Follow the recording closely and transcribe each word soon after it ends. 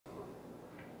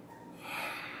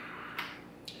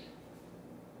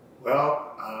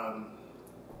Well,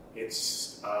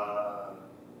 it's a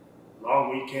long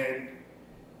weekend.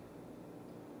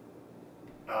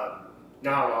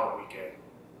 Not a long weekend,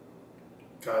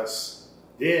 because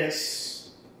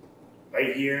this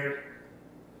right here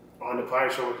on the Pie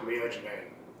Show with Agyemang.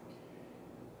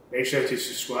 Make sure to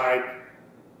subscribe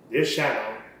this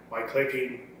channel by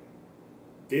clicking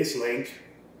this link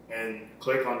and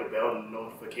click on the bell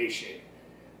notification.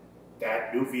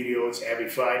 That new videos every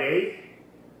Friday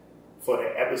for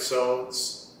the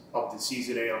episodes of the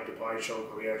season 8 of the Pie Show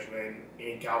with Agyemang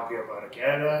in Calgary, Alberta,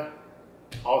 Canada.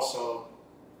 Also,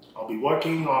 I'll be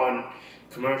working on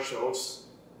commercials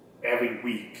every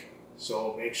week,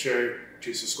 so make sure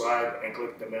to subscribe and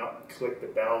click the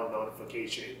bell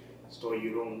notification so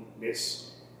you don't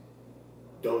miss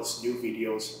those new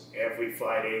videos every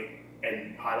Friday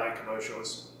and highlight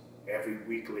commercials every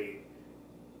weekly,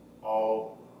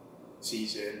 all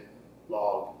season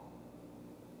long.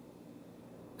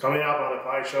 Coming up on the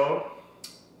Pie Show,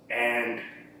 and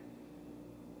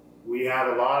we have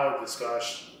a lot of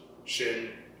discussion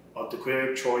of the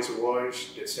Critics' Choice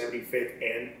Awards, the 75th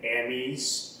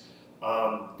Emmys,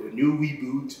 the new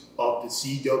reboot of the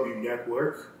CW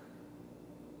network,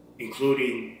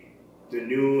 including the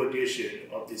new edition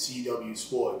of the CW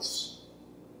Sports.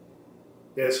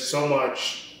 There's so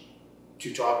much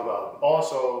to talk about.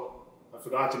 Also, I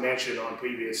forgot to mention on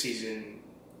previous season,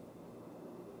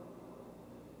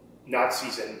 not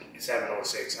season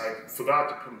 706, I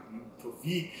forgot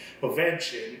to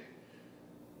prevention.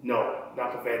 No,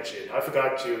 not prevention. I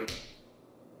forgot to,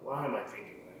 why am I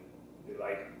thinking that?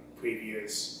 Like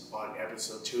previous on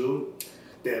episode 2,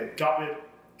 the topic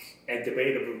and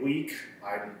debate of the week.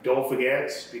 Don't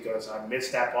forget, because I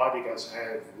missed that part because I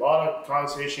had a lot of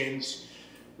conversations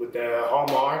with the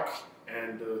Hallmark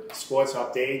and the sports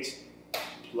update,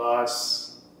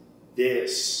 plus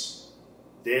this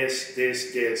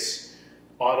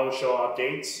auto show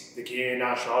updates, the Canadian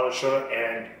National Auto Show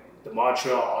and the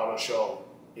Montreal Auto Show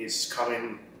is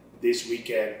coming this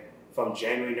weekend from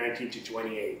January 19th to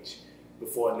 28th,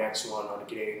 before the next one on the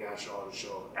Canadian National Auto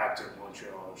Show after the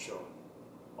Montreal Auto Show.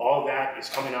 All that is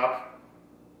coming up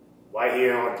right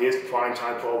here on this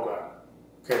primetime program,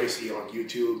 courtesy on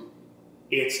YouTube.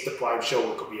 It's the Prime Show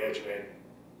with Agyemang.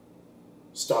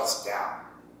 Starts now.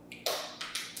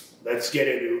 Let's get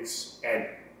it, dudes, and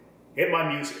hit my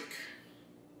music.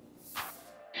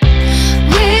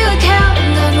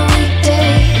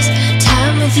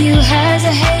 You has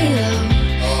a halo.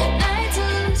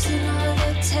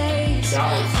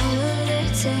 That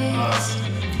was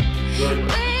good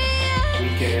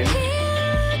weekend.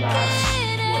 Last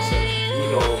was a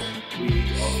brutal week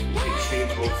of extreme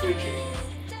cold frigid.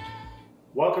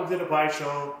 Welcome to the Pie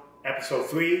Show, episode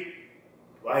 3,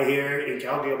 right here in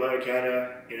Calgary, Alberta,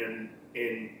 Canada.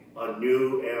 In a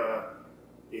new era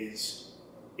is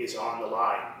on the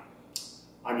line.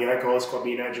 I'm your host,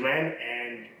 Kwabena,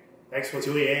 and thanks for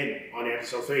tuning in on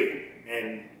episode 3.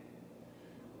 And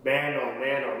man, oh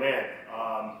man,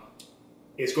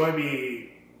 it's going to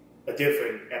be a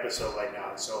different episode right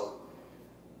now. So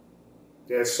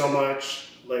there's so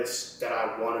much list that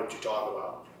I wanted to talk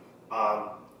about.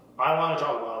 I want to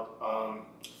talk about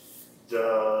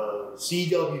the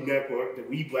CW network, the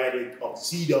rebranding of the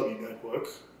CW network.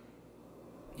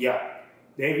 Yeah,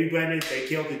 they rebranded, they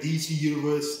killed the DC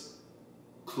Universe,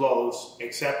 closed,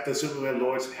 except the Superman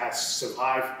Lords has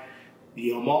survived.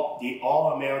 The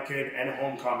All-American and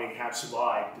Homecoming have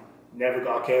survived, never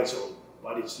got canceled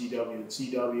by the CW. The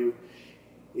CW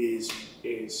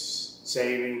is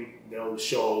saving those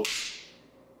shows.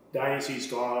 Dynasty's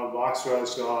gone,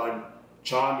 Rockstar's gone,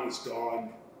 Charm is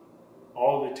gone.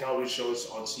 All the television shows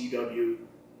on CW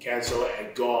canceled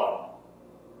and gone.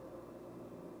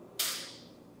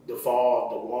 The fall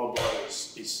of the Warner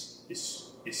Brothers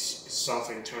is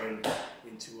something turned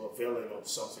into a villain of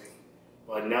something.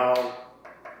 But now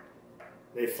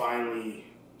they finally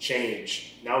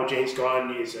changed. Now James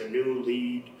Gunn is a new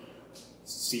lead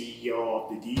CEO of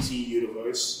the DC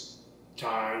Universe.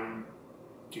 Time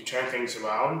to turn things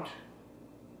around.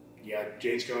 Yeah,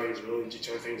 James Gunn is willing to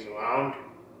turn things around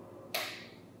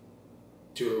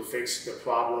to fix the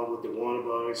problem with the Warner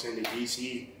Brothers and the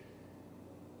DC.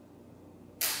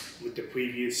 With the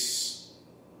previous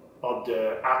of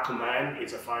the Agyemang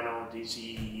is a final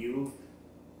DCEU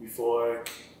before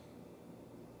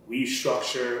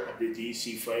restructure of the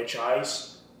DC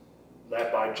franchise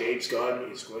led by James Gunn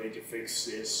is going to fix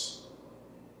this.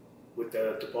 With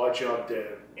the departure of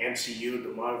the MCU, the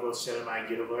Marvel Cinematic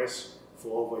Universe,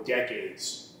 for over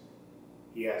decades,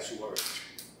 he has worked.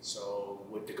 So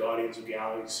with the Guardians of the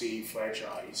Galaxy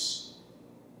franchise,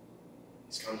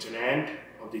 it's come to an end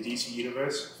of the DC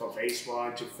universe from phase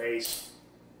 1 to phase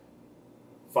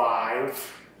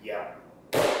 5. Yeah.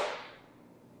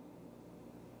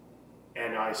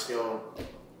 And I still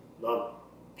love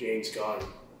James Gunn,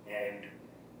 and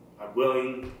I'm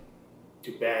willing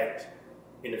to bet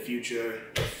in the future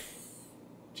if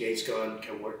James Gunn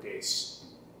can work this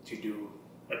to do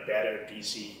a better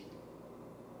DC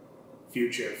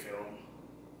future film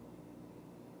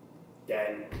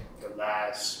than the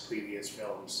last previous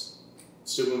films.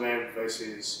 Superman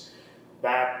versus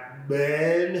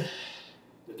Batman,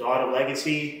 The Dawn of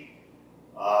Legacy,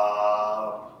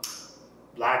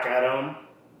 Black Adam,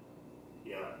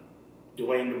 yeah,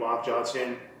 Dwayne The Rock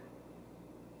Johnson,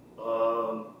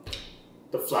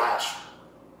 The Flash,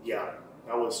 yeah,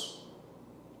 that was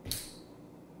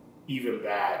even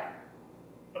bad,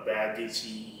 a bad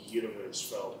DC Universe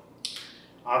film.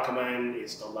 Agyemang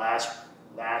is the last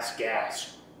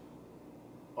gasp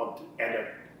and the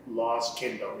Lost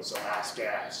Kingdom is the last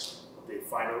gasp of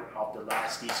the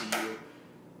last DCU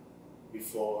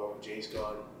before James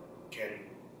Gunn can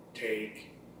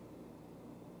take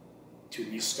to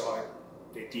restart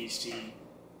the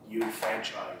DCU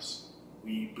franchise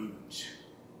reboot.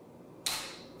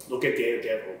 Look at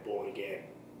Daredevil, Born Again.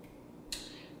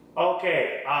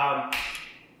 Okay, I'm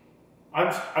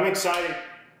excited.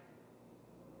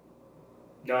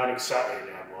 Not excited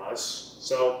I was.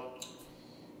 So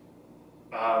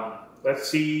let's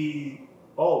see.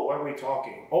 Oh, what are we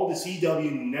talking? Oh, the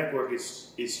CW network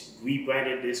is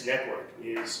rebranded. This network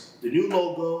is the new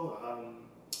logo.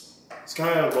 It's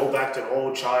kind of go back to the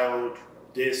old child.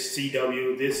 This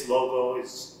CW, this logo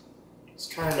it's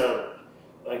kind of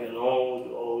like an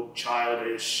old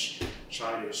childish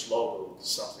logo or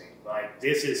something. Like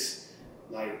this is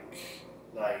like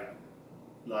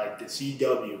the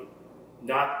CW,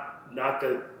 not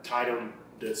the title.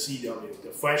 The CW,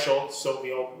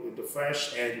 the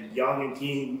fresh and young and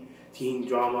teen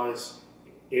dramas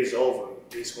is over.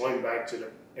 It's going back to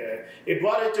the. It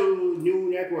brought it to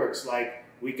new networks. Like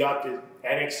we got the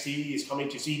NXT is coming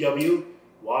to CW.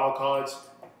 Wild Cards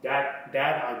that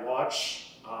I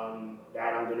watch.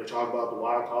 That I'm going to talk about the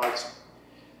Wild Cards.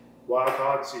 Wild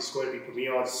Cards is going to be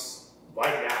premiering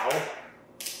right now,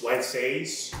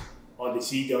 Wednesdays on the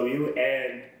CW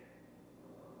and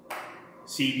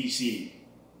CBC.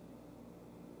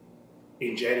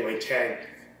 In January 10th,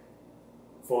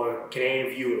 for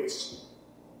Canadian viewers,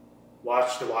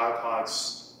 watch the Wild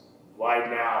Cards right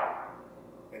now.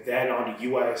 And then on the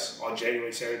US on January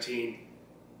 17th,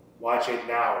 watch it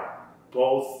now.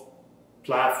 Both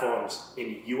platforms in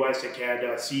the US and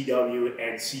Canada, CW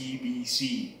and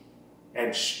CBC,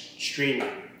 and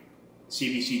streaming,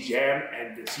 CBC Jam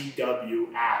and the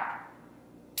CW app.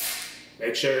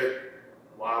 Make sure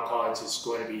Wild Cards is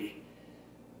going to be,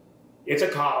 it's a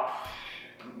cop.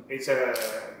 It's a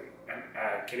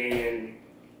Canadian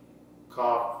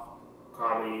cop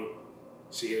comedy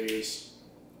series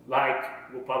like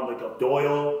Republic of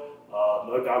Doyle,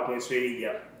 No Doubt Mystery,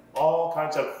 yeah, all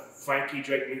kinds of Frankie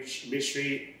Drake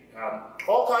mystery,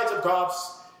 all kinds of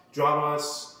cops,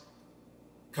 dramas,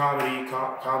 comedy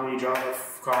drama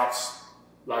cops.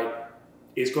 Like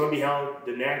it's going to be held.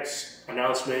 The next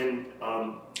announcement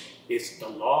is the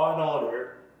Law and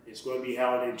Order. It's going to be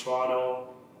held in Toronto.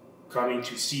 Coming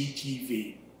to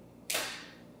CTV.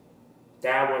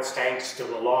 That was thanks to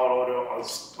the Law and Order on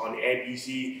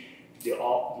NBC. The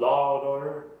Law and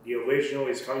Order, the original,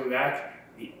 is coming back.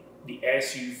 The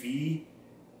SUV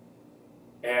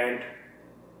and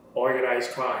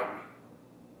organized crime.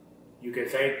 You can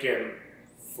thank him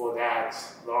for that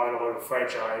Law and Order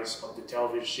franchise of the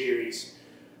television series.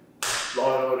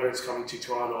 Law and Order is coming to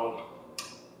Toronto.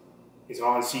 It's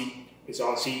on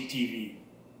CTV.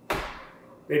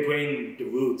 They bring the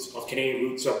roots of Canadian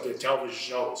roots of the television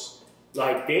shows.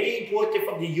 Like they import it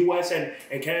from the US and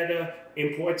Canada,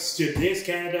 imports to this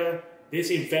Canada, this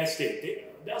invested.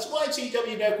 That's why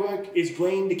CW Network is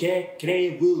bringing the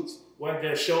Canadian roots, where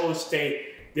the shows they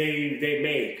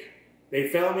make. They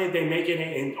film it, they make it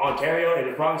in Ontario, in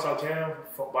the province of Ontario,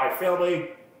 by filming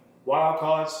Wild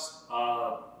Cards,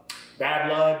 Bad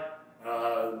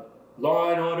Blood,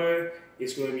 Law and Order.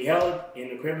 Is going to be held in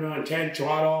the Criminal Intent,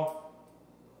 Toronto.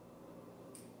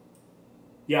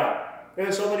 Yeah,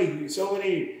 there's so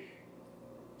many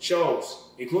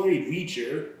shows, including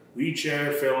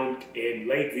Reacher filmed in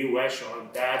Lakeview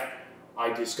Restaurant that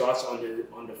I discussed on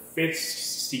the 5th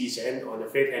season, on the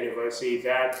 5th anniversary.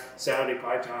 That Saturday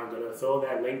Prime Time. I'm gonna throw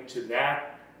that link to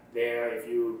that there if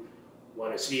you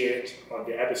want to see it on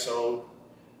the episode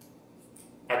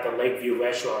at the Lakeview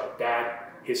Restaurant, that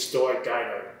historic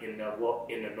diner in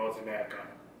North America.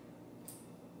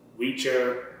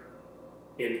 Reacher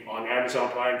on Amazon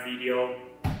Prime Video.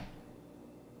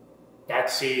 That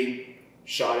scene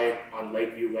shot it on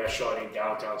Lakeview Restaurant in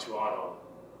downtown Toronto,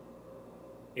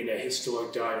 in a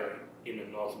historic diner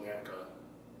in North America,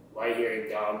 right here in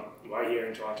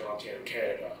Toronto, Ontario,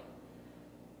 Canada.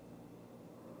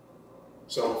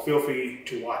 So feel free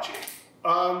to watch it.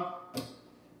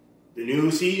 The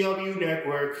new CW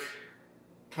network,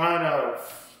 kind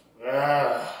of,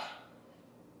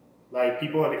 like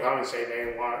people in the comments say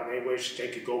they wish they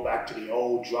could go back to the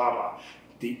old drama,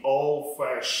 the old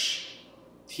fresh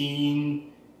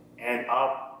teen and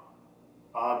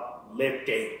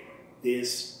uplifting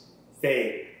this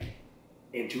thing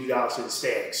in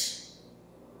 2006,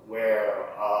 where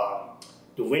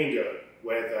the Winger,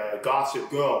 where the Gossip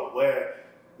Girl, where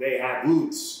they had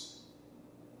roots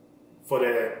for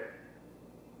the,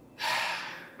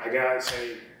 I gotta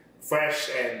say, fresh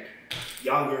and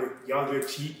younger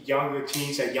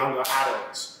teens and younger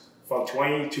adults, from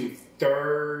 20 to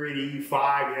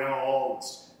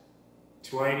 35-year-olds,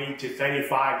 20 to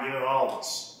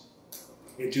 35-year-olds.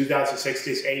 In 2006,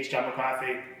 this age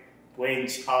demographic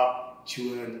brings up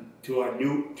to a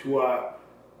new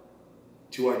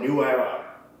era.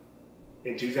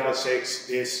 In 2006,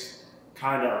 this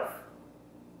kind of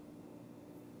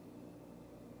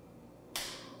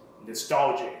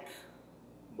nostalgic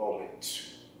moment.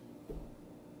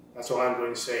 That's what I'm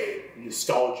going to say,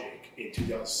 nostalgic in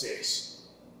 2006.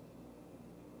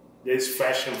 This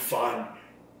fresh and fun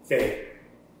thing.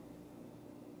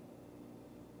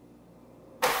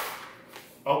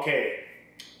 Okay,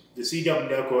 the CW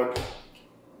network,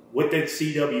 within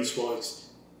CW Sports,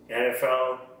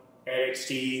 NFL,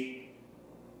 NXT,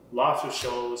 lots of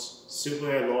shows.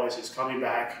 Superman Lois is coming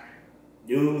back.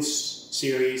 News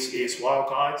series is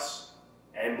Wildcards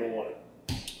and more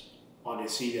on the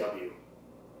CW.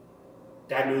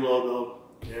 That new logo,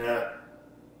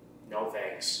 no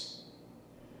thanks.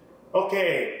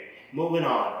 Okay, moving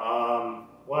on.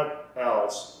 What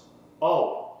else?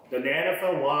 Oh, the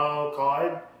NFL wild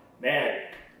card, man.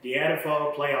 The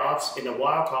NFL playoffs in the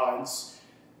wild cards,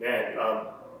 man.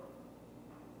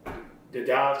 The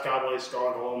Dallas Cowboys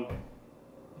going home.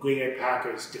 Green Bay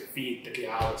Packers defeat the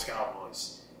Dallas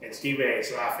Cowboys, and Stephen A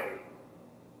is laughing.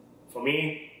 For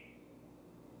me,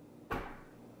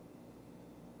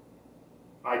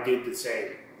 I did the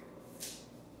same.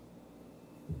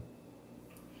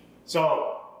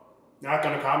 So, not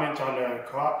gonna comment on the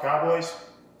Cowboys.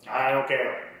 I don't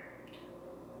care.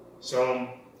 So,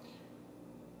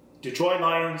 Detroit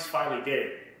Lions finally did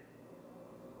it.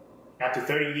 After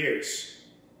 30 years,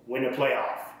 win a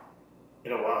playoff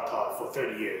in a wild card for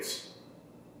 30 years.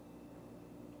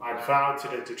 I'm proud to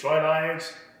the Detroit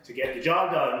Lions to get the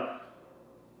job done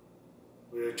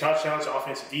with touchdowns,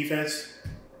 offense, and defense.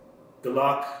 Good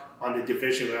luck on the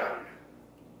division round.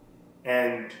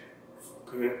 And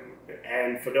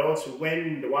for those who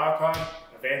win the wild card,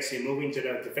 advancing, moving to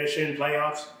the division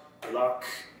playoffs, good luck,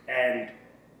 and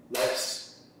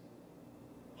let's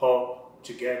hope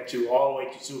to get to all the way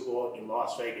to Super Bowl in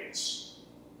Las Vegas.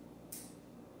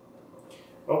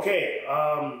 Okay,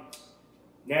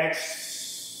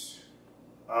 next,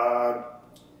 what are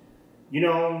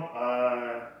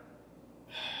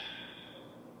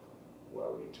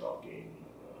we talking?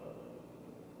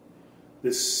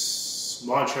 This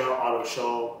Montreal Auto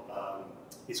Show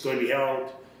is going to be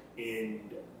held in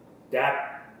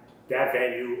that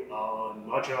venue.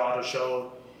 Montreal Auto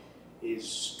Show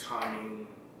is coming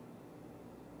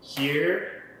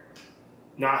here.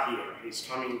 Not here. It's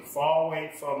coming far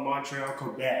away from Montreal,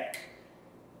 Quebec.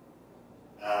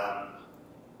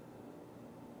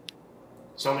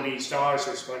 Some of these stars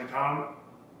is going to come.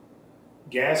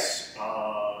 Guests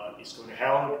is going to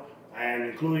held, and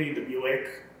including the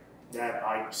Buick, that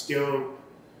I still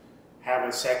have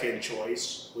a second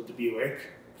choice with the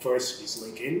Buick. First is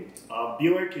Lincoln.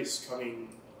 Buick is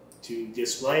coming to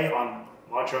display on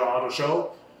Montreal Auto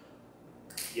Show.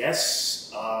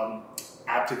 Yes.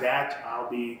 After that, I'll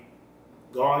be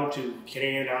going to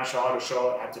Canadian National Auto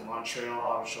Show after Montreal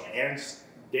Auto Show ends.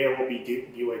 There will be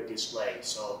Buick display.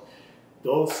 So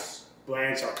those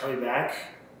brands are coming back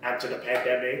after the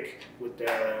pandemic with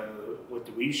the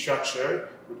restructure,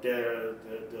 with the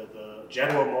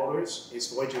General Motors is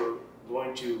going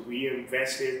to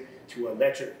reinvest it to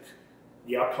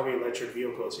the upcoming electric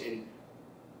vehicles in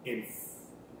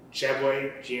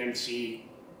Chevrolet, GMC,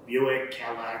 Buick,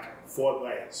 Cadillac, Ford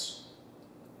brands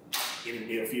in the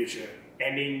near future,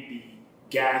 ending the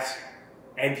gas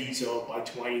and diesel by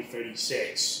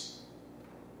 2036.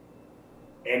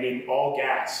 Ending all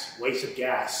gas, waste of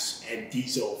gas and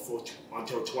diesel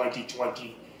until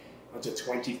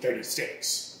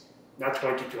 2036. Not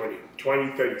 2020,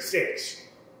 2036.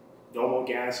 no more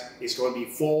gas. It's going to be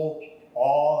full,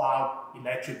 all-out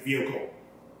electric vehicle,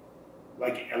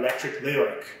 like electric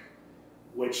Lyric,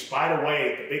 which, by the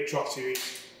way, the big truck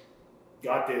series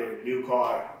got the new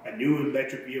car, a new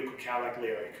electric vehicle Cadillac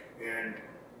Lyric, and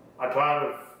I'm proud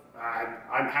of.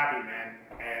 I'm happy, man,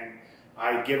 and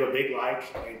I give a big like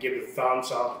and give a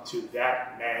thumbs up to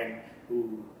that man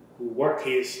who worked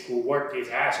his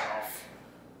ass off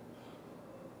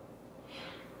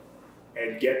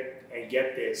and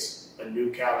get this, a new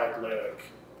Cadillac Lyric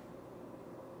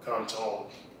comes home.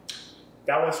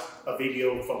 That was a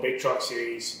video from Big Truck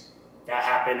Series that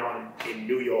happened in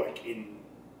New York and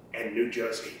New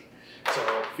Jersey.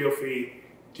 So feel free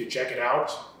to check it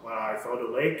out when I throw the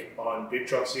link on Big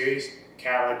Truck Series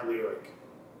Cadillac Lyric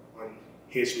on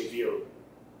his review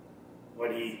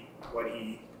when he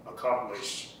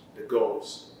accomplished the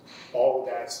goals. All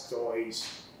that stories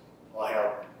will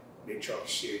help Big Truck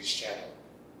Series channel.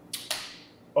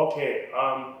 Okay,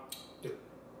 the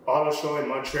auto show in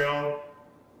Montreal,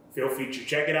 feel free to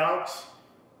check it out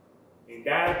in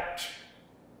that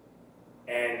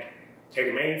and take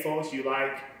the main photos you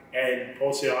like and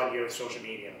post it on your social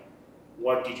media.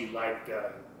 What did you like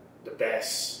the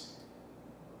best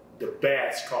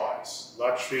cars,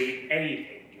 luxury,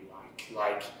 anything you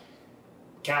like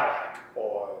Cadillac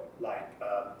or like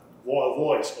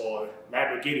Rolls-Royce or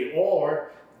Lamborghini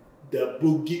or the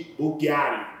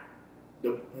Bugatti,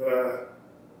 the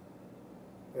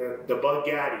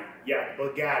Bugatti, yeah, the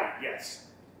Bugatti, yes.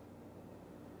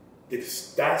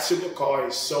 That supercar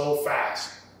is so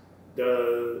fast.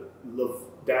 That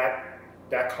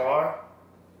car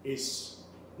is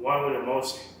one of the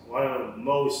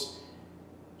most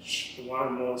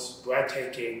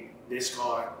breathtaking. This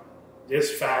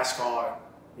fast car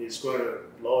is going to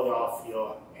blow it off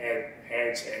your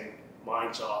hands and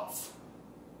minds off.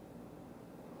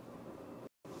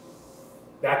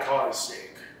 That car is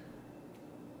sick.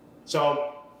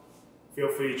 So feel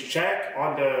free to check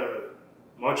on the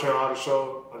Montreal Auto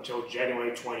Show until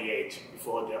January 28th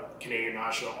before the Canadian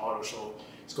National Auto Show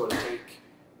is going to take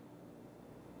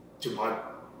to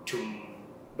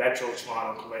Metro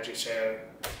Toronto Convention Center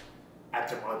at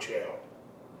the Montreal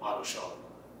Auto Show.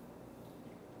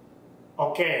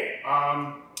 Okay,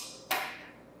 I'm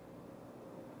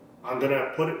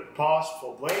gonna pause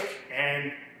for break,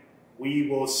 and we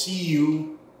will see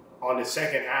you on the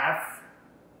second half.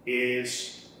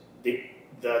 Is the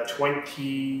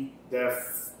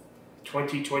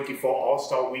 2024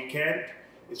 All-Star Weekend.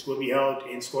 It's going to be held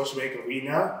in Scotiabank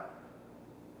Arena.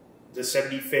 The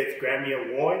 75th Grammy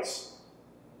Awards,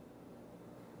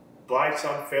 Bright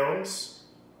Sun Films,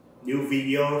 new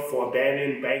video for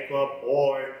Abandoned, Bankrupt,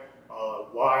 or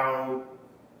Wild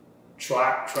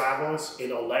Travels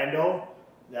in Orlando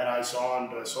that I saw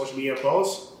on the social media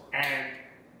post, and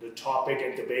the topic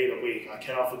and debate of the week. I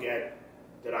cannot forget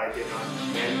that I did not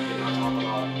talk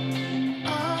about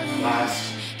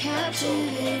last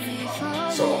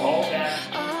episode. So all that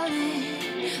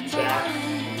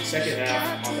second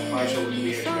half on the Pie Show with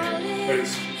me and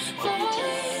Chris on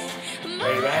YouTube.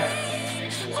 Are you ready?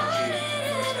 Thanks for watching.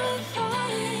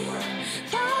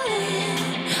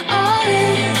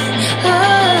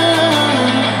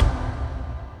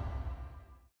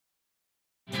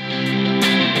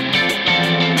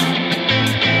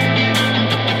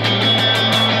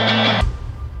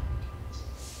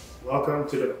 Welcome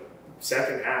to the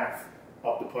second half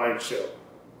of the Pie Show.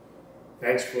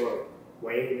 Thanks for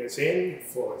weighing us in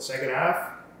for the second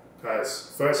half,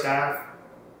 because first half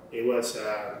it was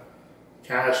a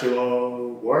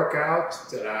casual workout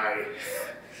that I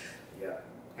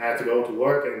had to go to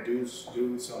work and do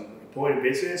some important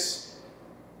business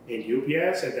in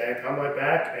UPS, and then come right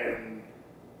back, and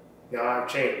now I've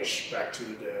changed back to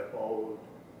the old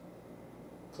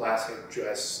classic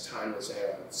dress timeless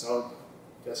era. So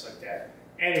just like that.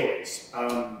 Anyways,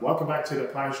 welcome back to the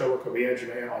Pie Show with Kwabena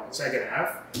Agyemang on the second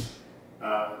half.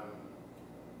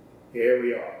 Here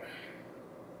we are.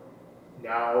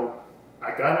 Now,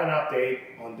 I got an update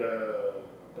on the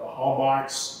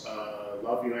Hallmark's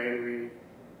Love You Angry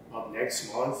of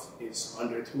next month. It's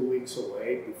under 2 weeks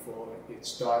away before it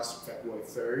starts February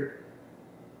 3rd.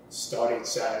 Starting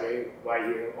Saturday right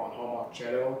here on Hallmark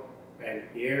Channel, and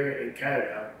here in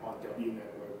Canada on W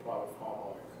Network, part of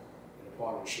Hallmark in a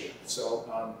partnership. So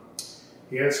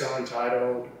here's some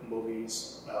entitled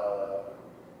movies.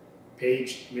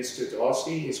 Page Mr.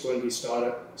 Darcy is going to be start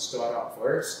up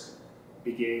first,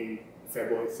 beginning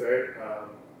February 3rd.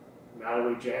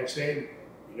 Mallory Jansen,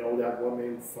 you know that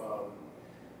woman from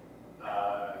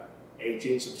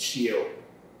Agents of S.H.I.E.L.D.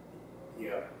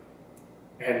 Yeah.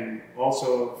 And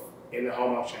also in the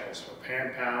Hallmark channel, so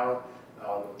Pam Powell,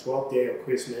 on the 12th day of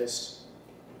Christmas.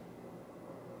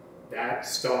 That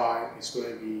star is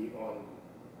going to be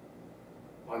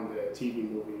on the TV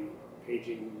movie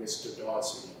Paging Mr.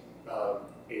 Darcy.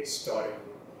 It's starring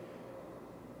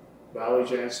Valerie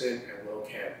Jensen and Will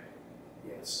Kemp.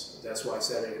 Yes, that's why I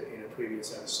said it in a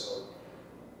previous episode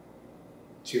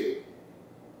too,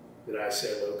 that I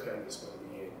said Will Kemp is going to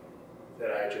be in,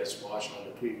 that I just watched on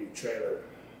the preview trailer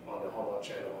on the Hallmark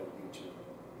channel on YouTube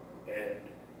and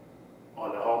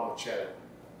on the Hallmark channel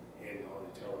and on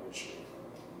the television.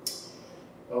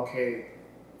 Okay,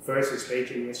 first is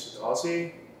Paging Mr.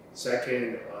 Darcy.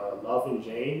 Second, Love and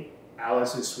Jane,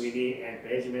 Allison Sweetie, and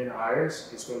Benjamin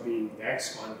Ayers is going to be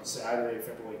next on Saturday,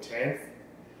 February 10th.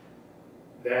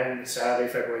 Then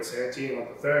Saturday, February 17th, on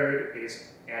the 3rd, is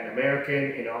An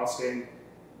American in Austin,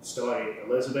 starring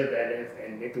Elizabeth Bennet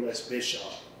and Nicholas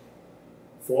Bishop.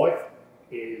 4th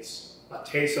is A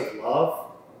Taste of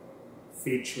Love,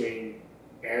 featuring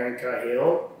Aaron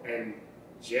Cahill and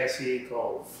Jessie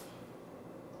Cove.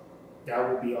 That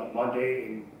will be on Monday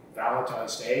in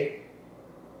Valentine's Day.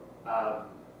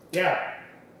 Yeah,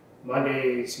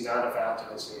 Monday is not a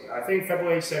Valentine's Day. I think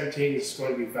February 17th is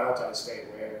going to be Valentine's Day,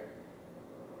 where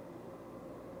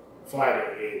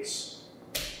Friday is.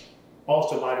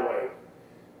 Also, by the way,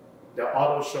 the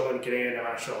auto show in Canadian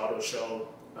National Auto Show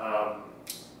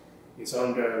is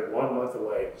under 1 month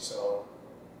away. So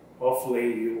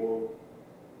hopefully you will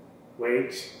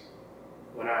wait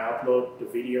when I upload the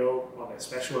video on a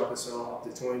special episode of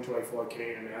the 2024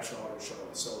 Canadian National Auto Show.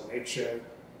 So make sure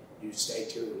you stay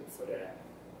tuned for that.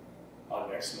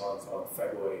 Next month of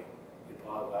February, and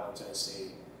Paul Valentine's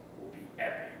Day will be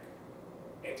epic,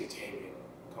 entertainment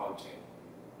content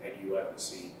that you ever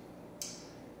see.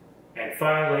 And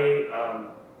finally,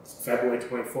 February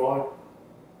 24th,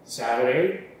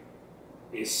 Saturday,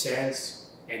 is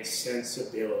Sense and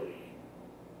Sensibility,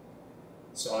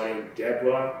 starring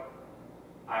Deborah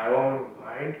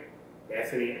Ironmind,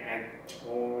 Bethany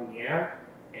Antonia,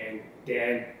 and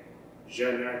Dan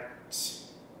Jeanette.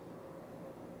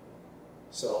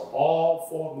 So all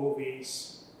 4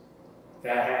 movies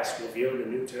that has revealed a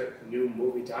new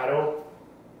movie title,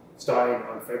 starting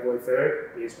on February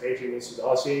 3rd, is Paging Mr.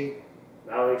 Darcy.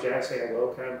 Valerie Jensen and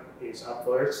Will Kemp is up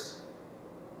first.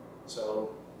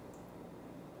 So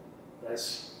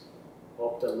let's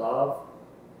hope the love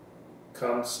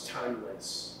comes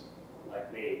timeless,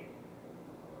 like me.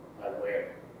 By the way,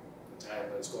 the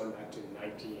timeless going back to the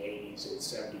 1980s and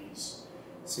 70s,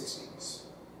 60s.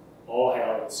 All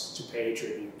hails to pay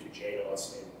tribute to Jane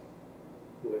Austen,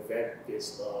 who evoked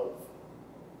this love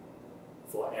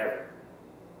forever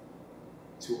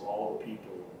to all the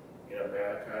people in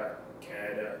America,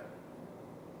 Canada,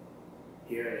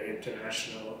 here in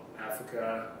international,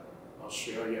 Africa,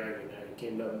 Australia, United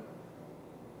Kingdom,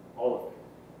 all of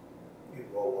it,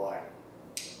 and worldwide.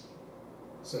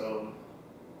 So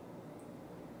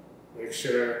make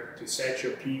sure to set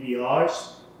your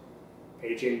PVRs.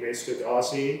 Paging Mr.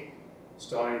 Darcy,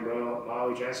 starring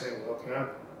Molly Jensen and Will Kemp,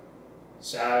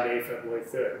 Saturday, February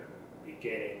 3rd,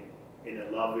 beginning in the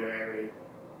Loveberry,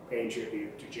 paying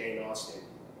tribute to Jane Austen,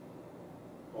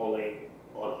 only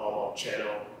on Hallmark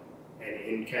Channel and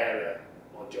in Canada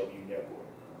on W Network.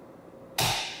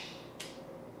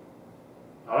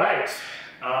 All right,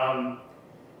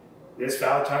 this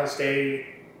Valentine's Day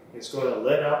is going to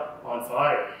lit up on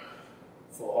fire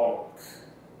for Hallmark.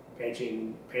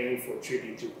 Paying for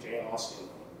tribute to Jane Austen,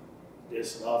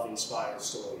 this love-inspired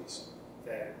stories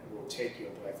that will take your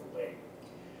breath away.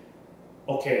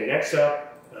 Okay, next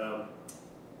up, the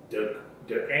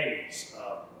Emmys.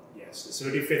 Yes, the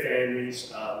 35th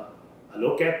Emmys. I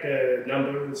look at the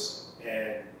numbers,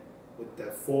 and with the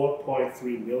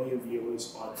 4.3 million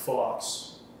viewers on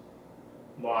Fox,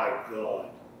 my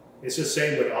God. It's the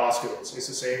same with Oscars. It's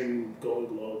the same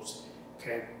Golden Globes.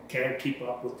 Can't keep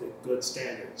up with the good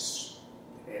standards,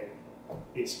 and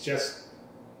it's just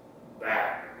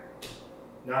bad.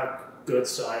 Not good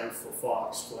sign for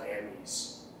Fox for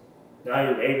Emmys. Not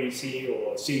even ABC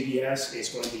or CBS is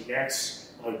going to be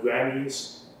next on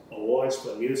Grammys, awards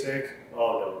for music.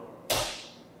 Oh no!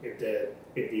 If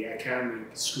the Academy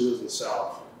screws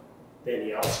itself, then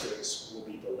the Oscars will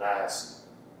be the last,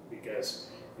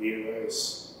 because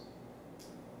viewers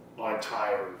are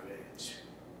tired of it.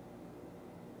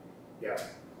 Yeah,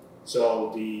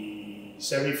 so the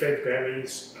 75th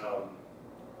Grammys,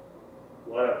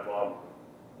 what a bummer,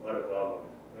 what a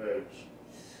bummer.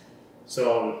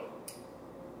 So,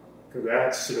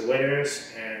 congrats to the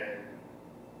winners, and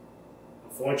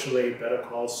unfortunately, Better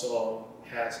Call Saul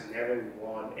has never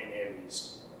won an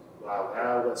Emmys. Wow,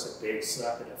 that was a big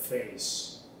slap in the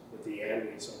face with the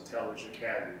Emmys on Television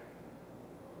Academy.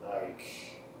 Like,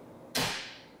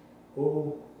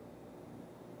 who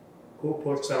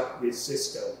puts up this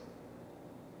system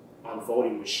on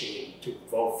voting machine to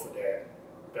vote for their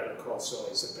Better Call Saul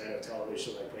is a better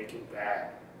television like Breaking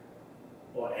Bad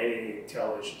or any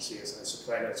television series like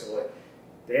Sopranos, or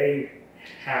they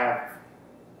have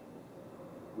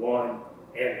won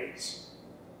Emmys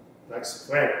like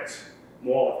Sopranos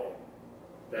more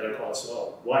than Better Call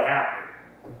Saul. What happened?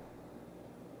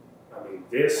 I mean,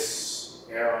 this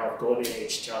era of golden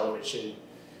age television,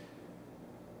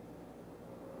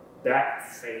 that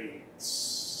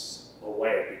fades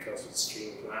away because of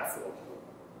streaming platform,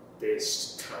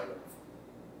 this kind of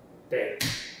thing.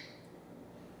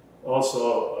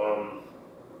 Also,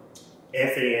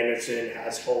 Anthony Anderson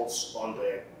has hosts on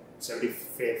the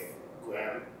 75th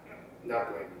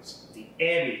the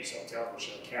Emmys of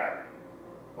Television Academy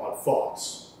on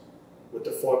Fox with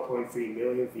the 4.3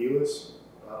 million viewers.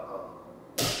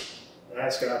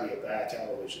 That's gotta be a bad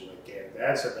television right there.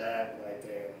 That's a bad right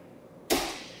there.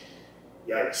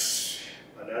 Yikes.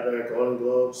 Another Golden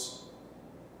Globes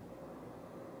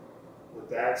with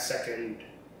that second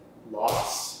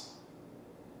loss.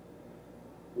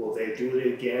 Will they do it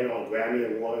again on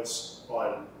Grammy Awards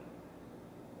on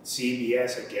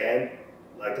CBS again,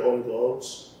 like Golden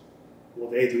Globes? Will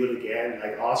they do it again,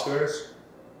 like Oscars,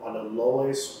 on the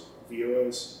lowest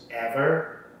viewers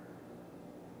ever?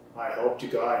 I hope to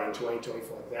God in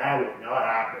 2024 that will not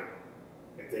happen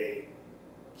if they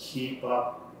keep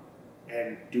up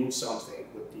and do something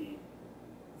with the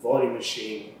voting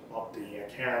machine of the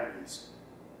academies.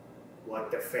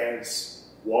 What the fans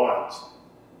want,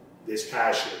 this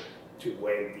passion to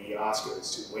win the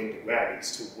Oscars, to win the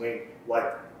Grammys, to win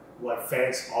what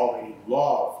fans already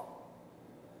love,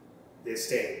 this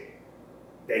thing.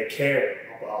 They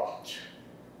care about.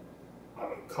 I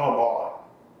mean, come on.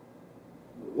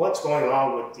 What's going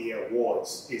on with the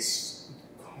awards?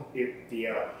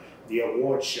 The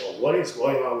award show. What is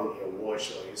going on with the award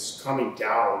show? It's coming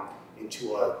down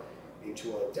into a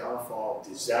downfall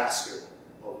disaster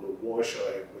of the award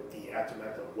show with the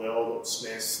aftermath of Will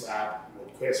Smith slap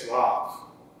with Chris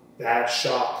Rock. That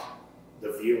shocked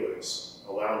the viewers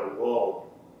around the world.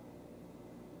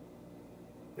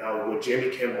 Now with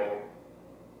Jimmy Kimmel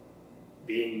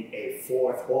being a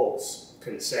fourth host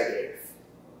consecutive,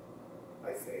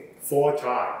 I think,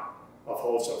 4-time of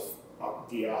host of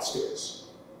the Oscars,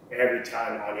 every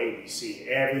time on ABC,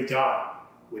 every time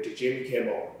with the Jimmy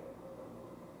Kimmel.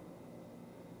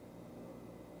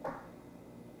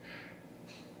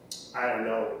 I don't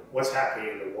know what's happening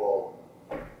in the world.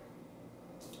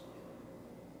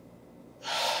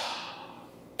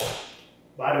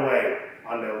 By the way,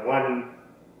 on the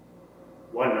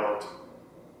one note,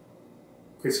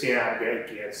 Christina Agyemang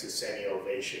gets the standing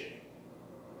ovation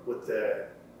with the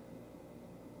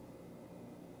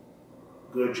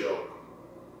good joke.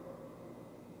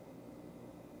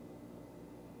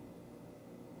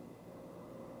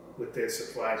 With the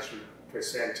surprise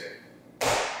presenter.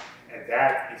 And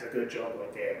that is a good joke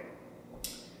right there.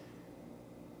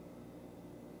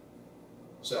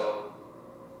 So,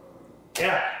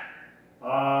 yeah.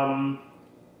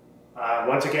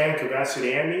 Once again, congrats to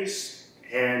the Emmys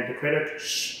and the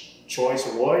Critics' Choice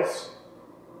Awards.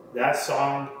 That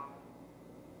song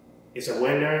is a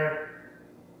winner.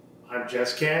 I'm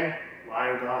Just Ken,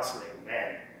 Ryan Gosling,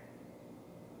 man.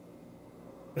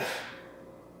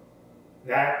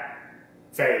 That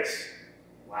face,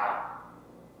 wow.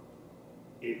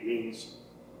 It means,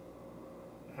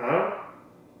 huh?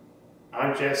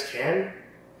 I'm Just Ken?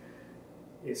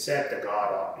 It set the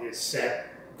God off. It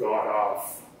set God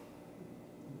off.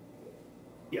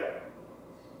 Yeah.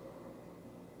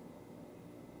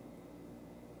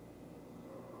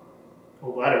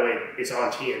 Oh, by the way, it's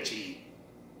on TNT.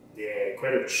 The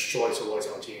Critics' Choice Awards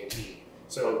on TNT.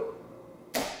 So,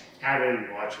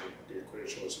 haven't watched the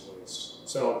Critics' Choice Awards.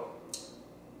 So,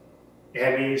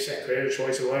 Emmys and Critics'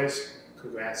 Choice Awards,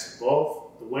 congrats to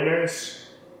both the winners.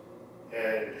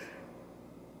 And,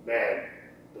 man,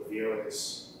 the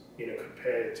viewers in a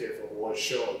competitive award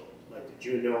show, like the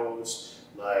Junos,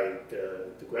 like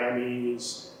the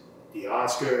Grammys, the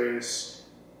Oscars,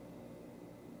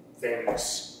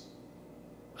 things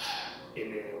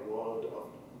in the world of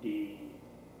the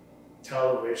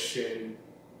television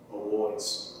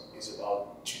awards is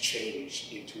about to change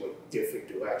into a different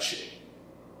direction.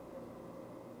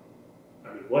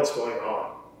 I mean, what's going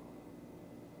on?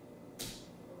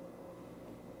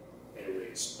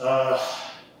 Anyways,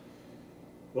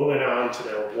 moving on to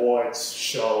the awards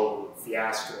show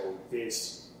fiasco,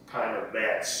 this kind of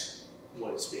mess,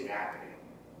 what's been happening.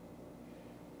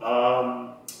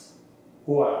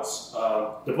 Who else?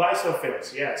 The Blystone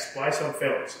Films. Yes, Blystone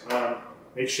Films.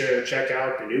 Make sure to check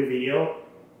out the new video,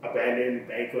 Abandoned,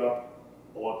 Bankrupt,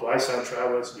 or Blystone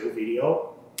Travelers new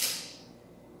video.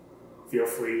 Feel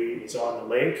free, it's on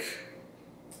the link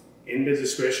in the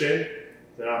description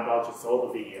that I'm about to throw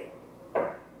the video.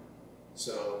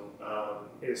 So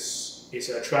it's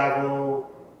a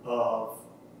travel of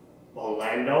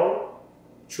Orlando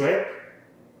trip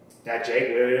that Jake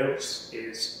Williams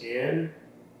is in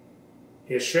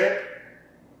his trip,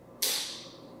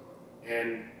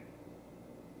 and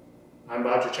I'm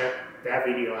about to check that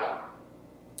video out.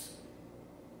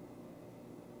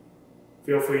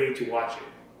 Feel free to watch it.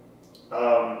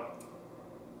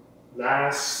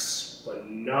 Last but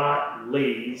not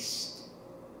least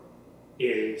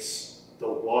is the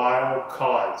Wild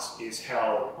Cards is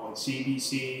held on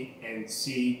CBC and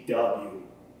CW.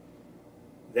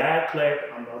 That clip,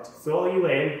 I'm about to throw you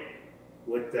in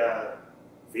with the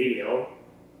video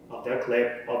of that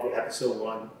clip of the episode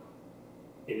 1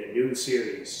 in the new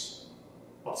series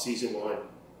of season 1,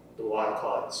 The Wild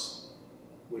Cards,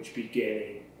 which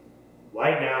beginning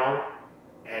right now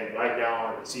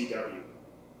on the CW.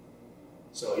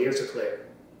 So here's a clip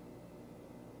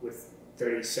with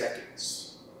 30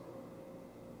 seconds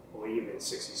or even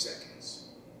 60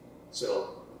 seconds.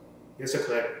 So here's a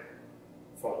clip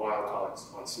from Wild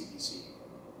Cards on CBC.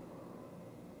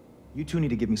 You two need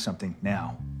to give me something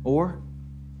now, or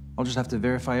I'll just have to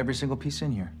verify every single piece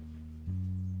in here.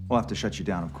 We'll have to shut you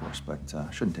down, of course, but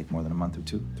shouldn't take more than a month or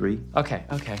 2, 3. Okay.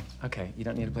 You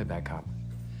don't need to play bad cop.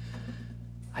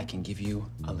 I can give you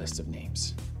a list of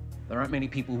names. There aren't many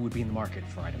people who would be in the market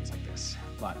for items like this.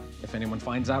 But if anyone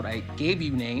finds out I gave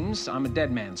you names, I'm a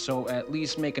dead man, so at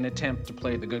least make an attempt to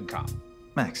play the good cop.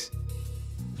 Max.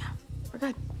 Yeah, we're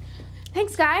good.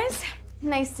 Thanks, guys.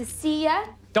 Nice to see ya.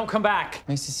 Don't come back!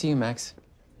 Nice to see you, Max.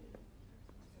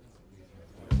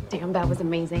 Damn, that was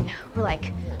amazing. We're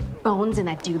like Bones and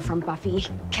that dude from Buffy,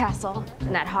 Castle,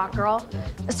 and that hot girl.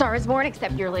 A Star is Born,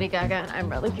 except you're Lady Gaga and I'm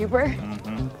Bradley Cooper.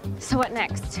 Mm-hmm. So what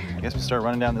next? I guess we start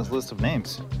running down this list of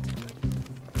names.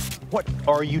 What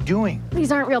are you doing?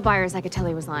 These aren't real buyers. I could tell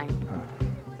he was lying.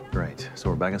 Great. So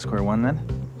we're back at square one then?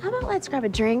 How about let's grab a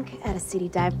drink at a city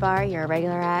dive bar you're a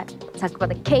regular at? Talk about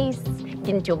the case, get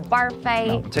into a bar fight.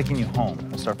 No, I'm taking you home.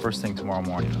 We'll start first thing tomorrow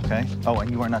morning, okay? Oh,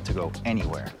 and you are not to go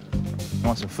anywhere. You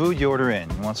want some food, you order in.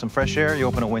 You want some fresh air, you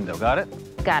open a window. Got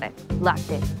it? Got it. Locked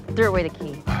it. Threw away the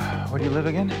key. Where do you live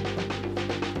again?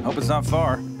 Hope it's not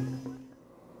far.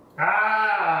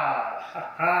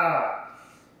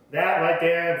 That right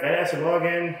there, Vanessa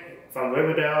Morgan from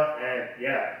Riverdale, and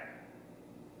yeah.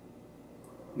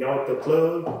 Note the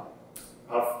clue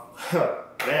of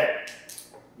that.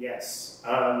 Yes.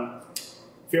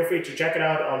 Feel free to check it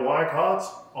out on Wirecards,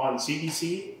 on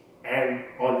CBC, and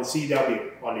on the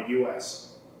CW, on the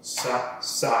US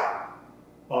side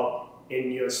of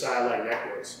in your satellite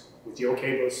networks with your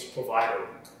cable provider,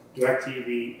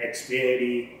 DirecTV,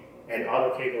 Xfinity, and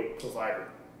other cable provider.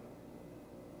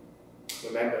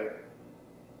 Remember,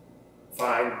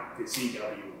 find the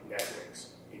CW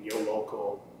networks in your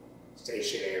local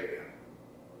station area.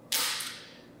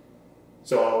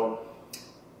 So,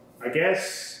 I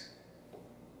guess,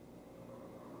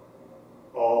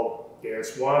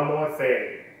 there's one more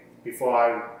thing before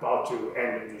I'm about to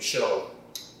end the show.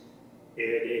 It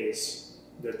is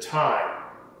the time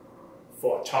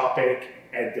for topic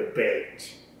and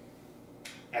debate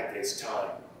at this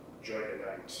time during the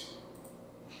night.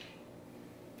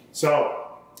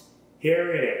 So,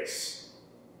 here it is.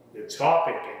 The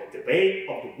topic and the debate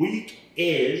of the week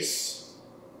is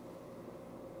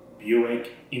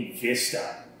Buick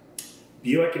Envista.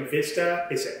 Buick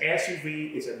Envista is an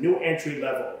SUV, is a new entry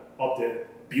level of the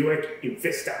Buick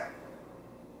Envista.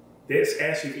 This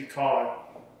SUV car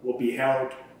will be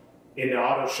held in the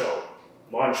auto show,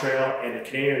 Montreal and the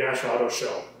Canadian National Auto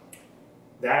Show.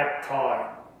 That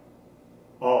car,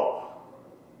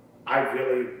 I'm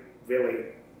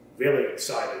really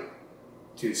excited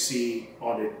to see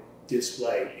on the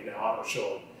display in the auto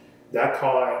show. That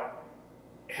car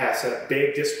has a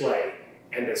big display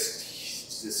and the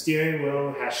steering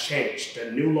wheel has changed.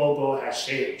 The new logo has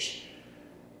changed.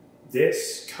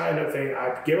 This kind of thing,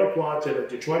 I give applause to the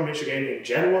Detroit, Michigan and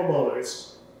General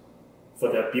Motors for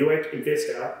the Buick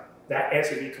Envista, that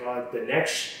SUV car, the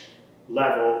next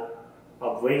level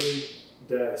of bringing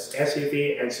the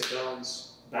SUV and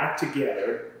sedans back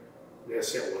together. They're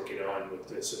still working on with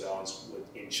the sedans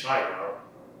in China.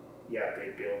 Yeah,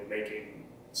 they've been making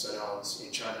sedans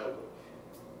in China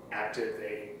after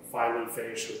they finally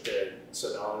finished with the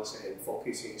sedans and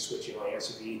focusing, switching on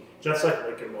SUV, just like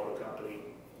Lincoln Motor Company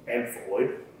and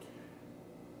Ford.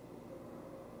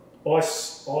 or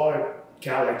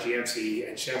kind of like GMC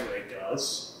and Chevrolet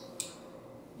does.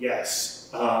 Yes,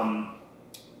 I'm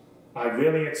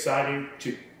really excited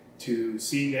to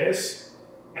see this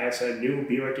as a new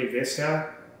Buick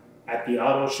Envista at the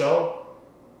auto show,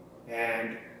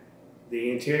 and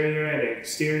the interior and the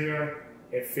exterior,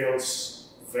 it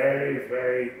feels very,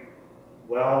 very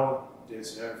well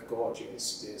deserved,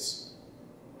 gorgeous. This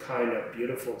kind of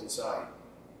beautiful design.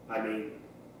 I mean,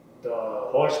 the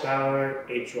horsepower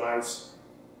it drives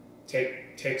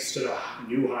takes to the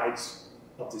new heights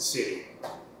of the city.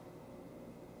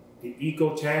 The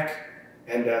Ecotech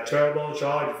and the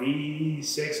turbocharged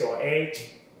V6 or 8,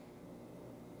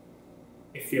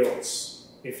 it feels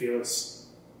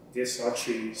this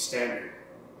luxury standard.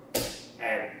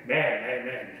 And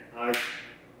man, I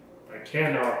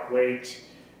cannot wait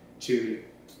to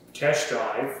test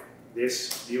drive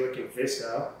this Buick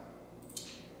Envista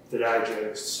that I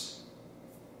just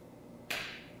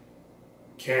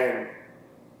can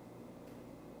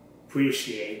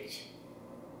appreciate.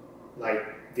 Like,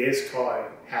 this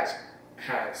car has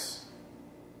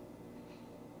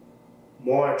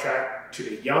more attract to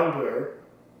the younger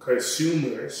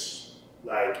consumers,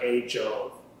 like age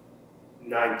of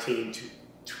 19 to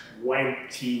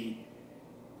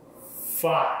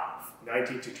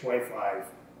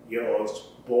 25-year-olds,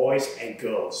 boys and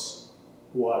girls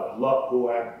who have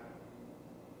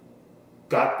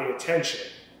got the attention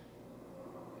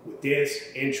with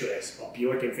this interest of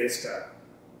Buick Envista.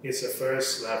 It's the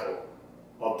first level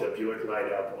of the Buick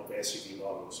lineup of SUV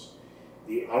models.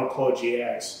 The Encore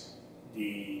GX,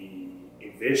 the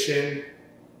Envision,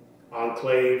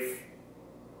 Enclave,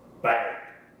 bang.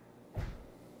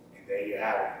 And there you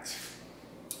have it.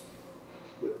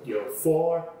 With your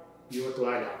 4 Buick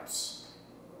lineups.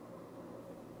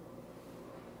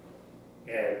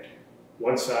 And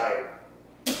once I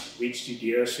reach the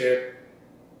dealership,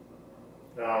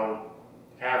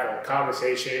 have a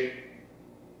conversation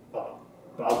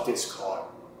about this car.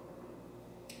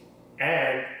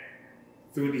 And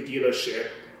through the dealership,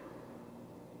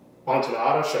 onto the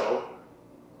auto show,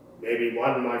 maybe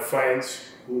one of my friends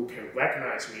who can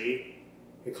recognize me,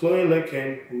 including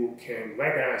Lincoln, who can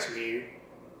recognize me,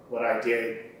 what I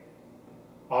did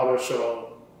auto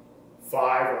show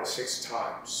 5 or 6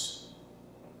 times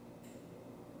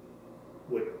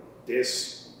with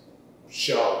this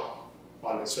show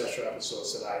on the special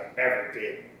episodes that I ever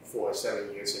did for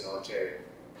 7 years in Ontario.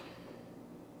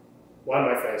 One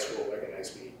of my friends will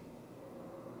recognize me.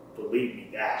 Believe me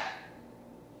that.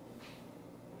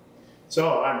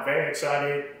 So I'm very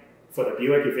excited for the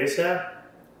Buick Envista,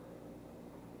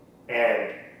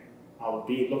 and I'll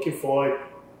be looking forward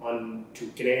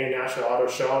to Canadian National Auto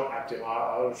Show after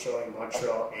our auto show in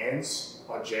Montreal ends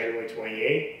on January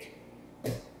 28th.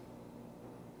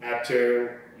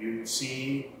 After you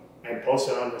see and post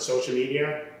it on the social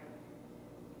media,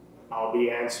 I'll be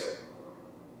answered.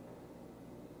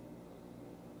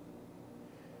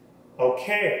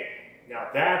 Okay, now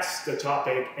that's the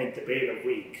topic and debate of the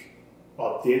week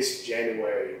of this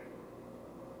January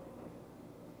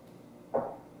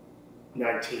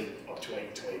 19th of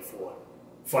 2024.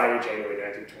 Friday, January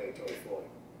 19th, 2024.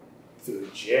 Through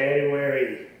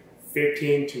January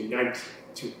 15th to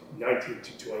 19th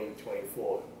to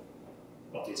 2024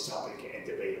 of this topic and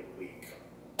debate of the week.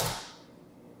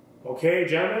 Okay,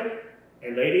 gentlemen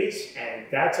and ladies, and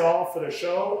that's all for the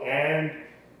show. And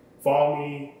follow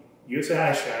me, use the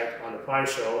hashtag on the Prime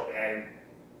Show, and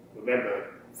remember,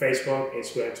 Facebook,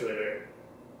 Instagram, Twitter,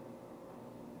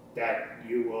 that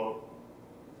you will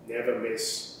never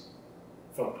miss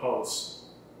from posts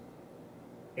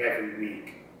every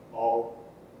week, all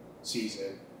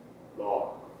season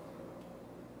long.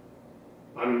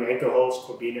 I'm your anchor host,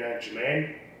 Kwabena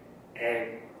Agyemang,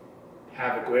 and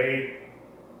have a great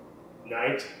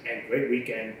night and great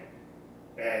weekend,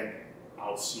 and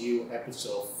I'll see you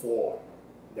episode 4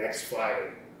 next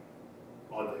Friday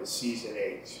on the season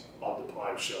 8 of the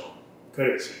Prime Show,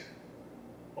 courtesy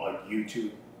on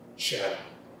YouTube channel.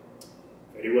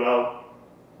 Very well,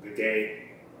 good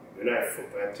day, good night for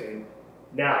Brampton.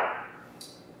 Now,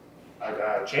 I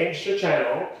gotta change the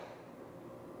channel,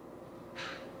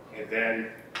 and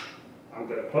then I'm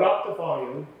gonna put up the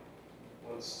volume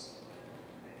once.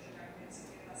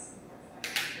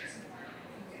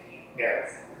 Yeah,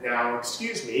 now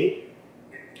excuse me,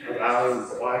 allowing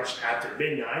Watch After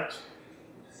Midnight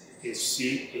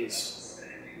is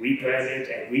rebranded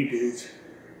and reboot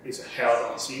is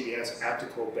held on CBS after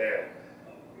Kwabena,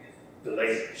 the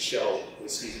late show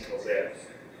with Stephen Colbert.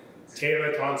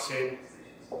 Taylor Thompson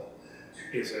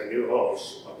is a new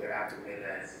host of the After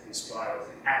Midnight, inspired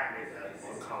at midnight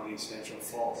on Comedy Central,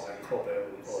 followed by Colbert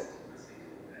Report.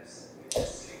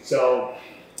 So,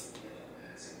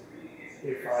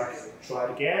 if I can try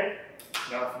it again,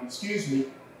 now if you excuse me,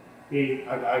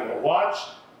 I go watch,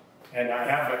 and I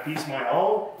have my piece of my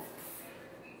own.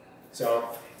 So,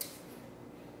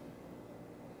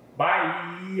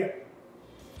 bye.